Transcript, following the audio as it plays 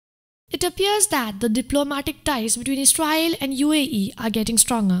It appears that the diplomatic ties between Israel and UAE are getting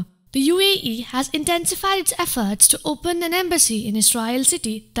stronger. The UAE has intensified its efforts to open an embassy in Israel's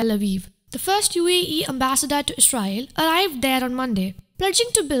city, Tel Aviv. The first UAE ambassador to Israel arrived there on Monday,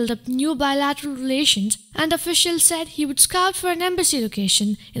 pledging to build up new bilateral relations, and officials said he would scout for an embassy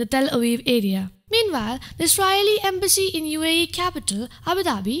location in the Tel Aviv area. Meanwhile, the Israeli embassy in UAE capital, Abu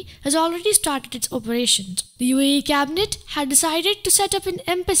Dhabi, has already started its operations. The UAE cabinet had decided to set up an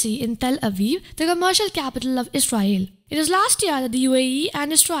embassy in Tel Aviv, the commercial capital of Israel. It was last year that the UAE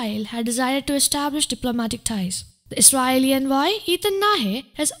and Israel had decided to establish diplomatic ties. The Israeli envoy, Nahey,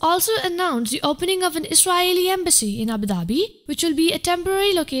 has also announced the opening of an Israeli embassy in Abu Dhabi, which will be a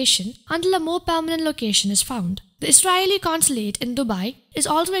temporary location until a more permanent location is found. The Israeli consulate in Dubai is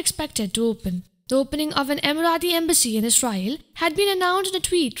also expected to open. The opening of an Emirati embassy in Israel had been announced in a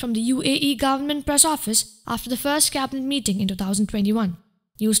tweet from the UAE government press office after the first cabinet meeting in 2021.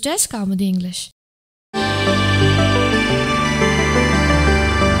 News Desk, Kaumudy English.